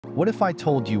What if I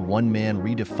told you one man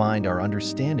redefined our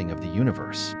understanding of the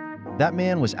universe? That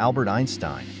man was Albert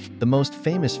Einstein, the most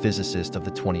famous physicist of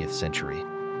the 20th century.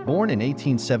 Born in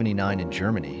 1879 in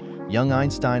Germany, young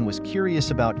Einstein was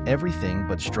curious about everything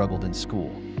but struggled in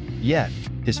school. Yet,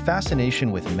 his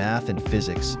fascination with math and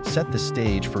physics set the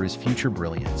stage for his future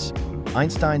brilliance.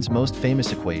 Einstein's most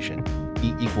famous equation,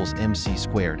 E equals mc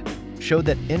squared, showed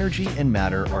that energy and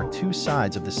matter are two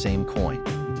sides of the same coin,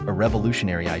 a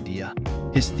revolutionary idea.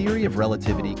 His theory of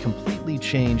relativity completely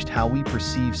changed how we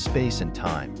perceive space and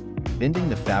time, bending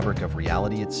the fabric of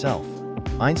reality itself.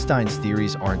 Einstein's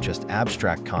theories aren't just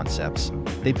abstract concepts,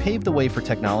 they paved the way for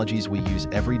technologies we use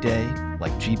every day,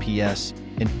 like GPS,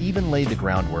 and even laid the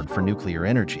groundwork for nuclear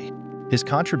energy. His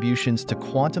contributions to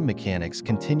quantum mechanics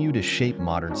continue to shape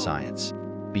modern science.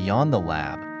 Beyond the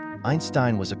lab,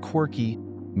 Einstein was a quirky,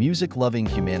 music-loving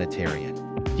humanitarian.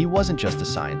 He wasn't just a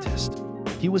scientist.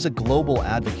 He was a global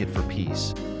advocate for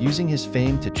peace, using his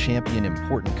fame to champion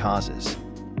important causes.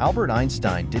 Albert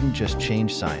Einstein didn't just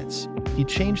change science, he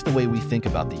changed the way we think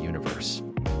about the universe.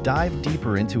 Dive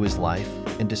deeper into his life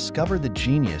and discover the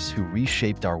genius who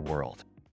reshaped our world.